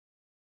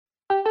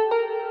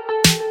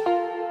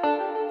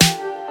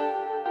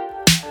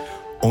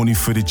Only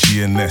for the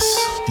GNS,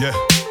 yeah.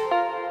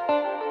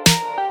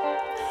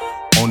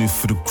 Only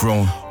for the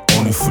grown,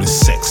 only for the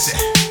sex.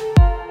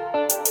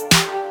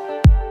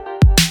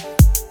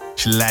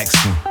 She likes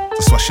me,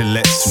 that's why she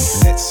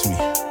lets me.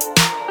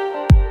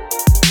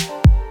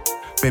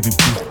 Baby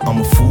boo,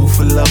 I'm a fool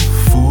for love,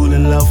 fool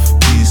in love.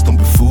 Please don't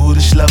be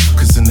foolish, love,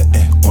 cause in the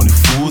end, only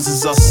fools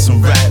is us.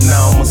 And right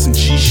now I'm on some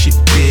G shit,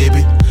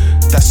 baby.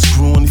 That's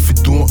screwing if you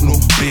don't know,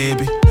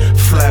 baby.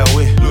 Fly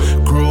away,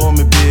 grow on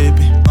me,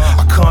 baby.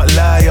 I can't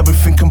lie, I've been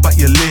thinking about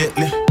you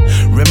lately.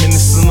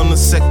 Reminiscing on the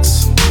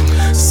sex.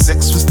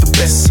 Sex was the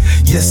best,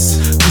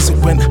 yes, cause it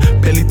went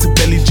belly to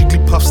belly,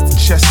 jiggly puffs to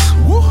chest.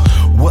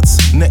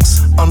 What's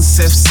next?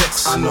 Unsafe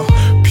sex. I know.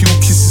 Pure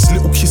kisses,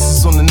 little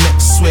kisses on the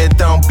neck. Swear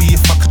down, B,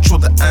 if I control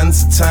the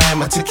hands of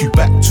time, I take you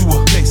back to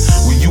a place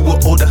where you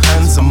were all the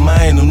hands of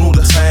mine. And all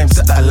the times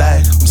that I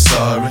lied, I'm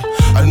sorry.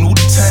 And all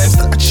the times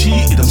that I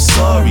cheated, I'm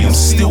sorry. I'm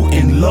still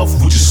in love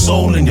with your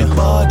soul and your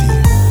body.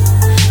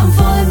 I'm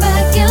falling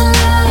back in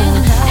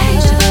love. I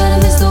hate you, but I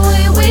miss the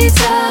way we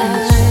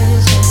touch.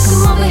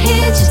 Come over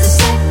here just a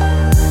sec.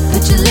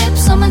 Put your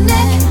lips on my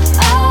neck.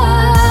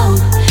 Oh,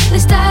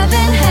 let's dive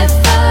in head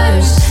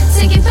first.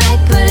 Take it back,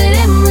 put it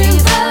in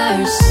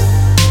reverse.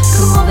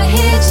 Come over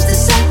here just a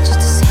sec.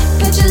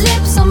 Put your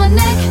lips on my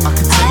neck. I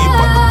can tell you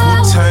about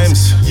the good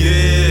times,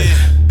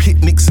 yeah.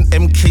 Picnics and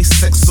MK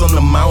sex on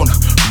the mound.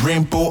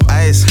 Rainbow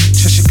eyes,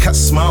 Cheshire cat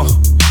smile.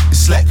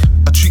 It's like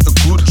I treat her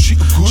good, she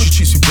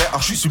treats you better.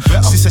 She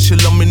said she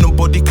love me,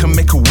 nobody can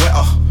make her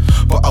wetter.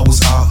 But I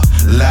was out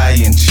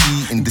lying,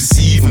 cheating,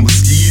 deceiving with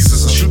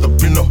skeezers. I should have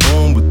been at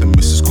home with the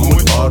missus,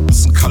 going hard with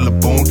some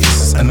collarbone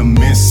kisses and a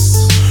miss.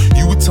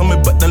 You would tell me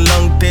about the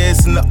long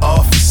days in the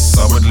office.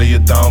 I would lay you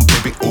down,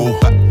 baby, all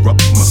back rub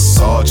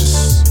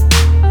massages.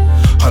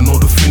 I know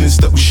the feelings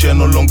that we share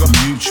no longer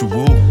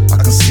mutual. I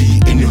can see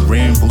it in your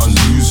rainbows, I'm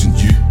losing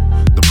you.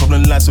 The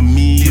problem lies with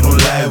me, it don't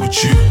lie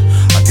with you.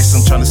 I guess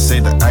I'm trying to say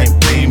that I ain't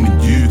blaming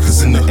you,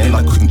 cause in the end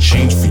I couldn't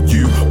change for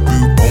you.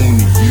 Boo,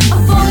 only you.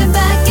 I'm falling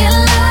back in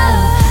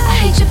love. I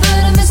hate you,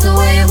 but I miss the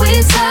way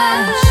we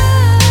touch.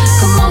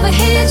 Come over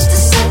here just a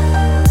sec.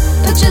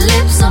 Put your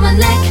lips on my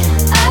neck.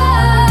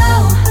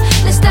 Oh,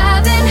 let's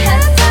dive in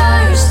head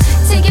first.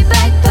 Take it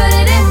back, put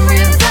it in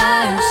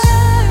reverse.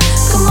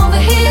 Come over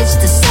here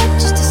just a sec.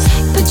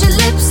 Put your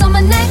lips on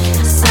my neck.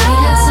 We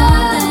had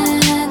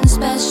something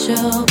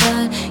special,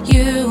 but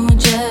you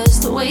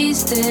just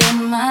wasted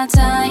my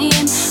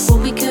time.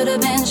 What we could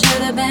have been,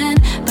 should have been,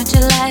 but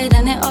you lied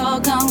and it all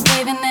come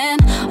caving in.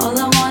 All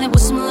I wanted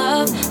was some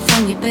love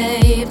from you,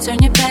 babe. Turn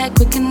your back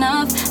quick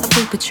enough, I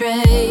feel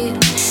betrayed.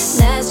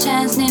 Last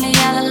chance, nearly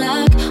out of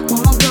luck.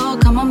 One more go,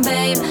 come on,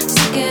 babe,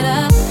 suck it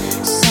up.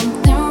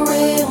 Something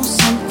real,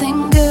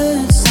 something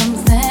good,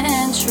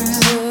 something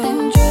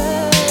true.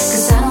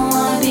 Cause I don't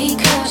wanna be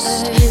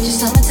cursed, just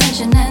some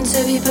attention and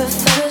to be put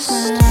first.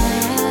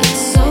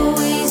 It's so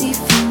easy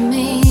for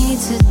me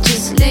to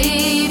just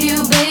leave you,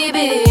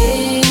 baby.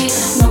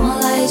 No more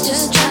lies,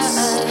 just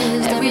trust.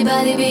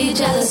 Everybody be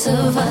jealous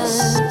of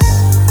us.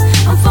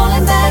 I'm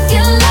falling back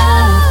in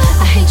love.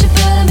 I hate you,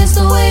 but I miss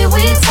the way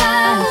we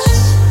touch.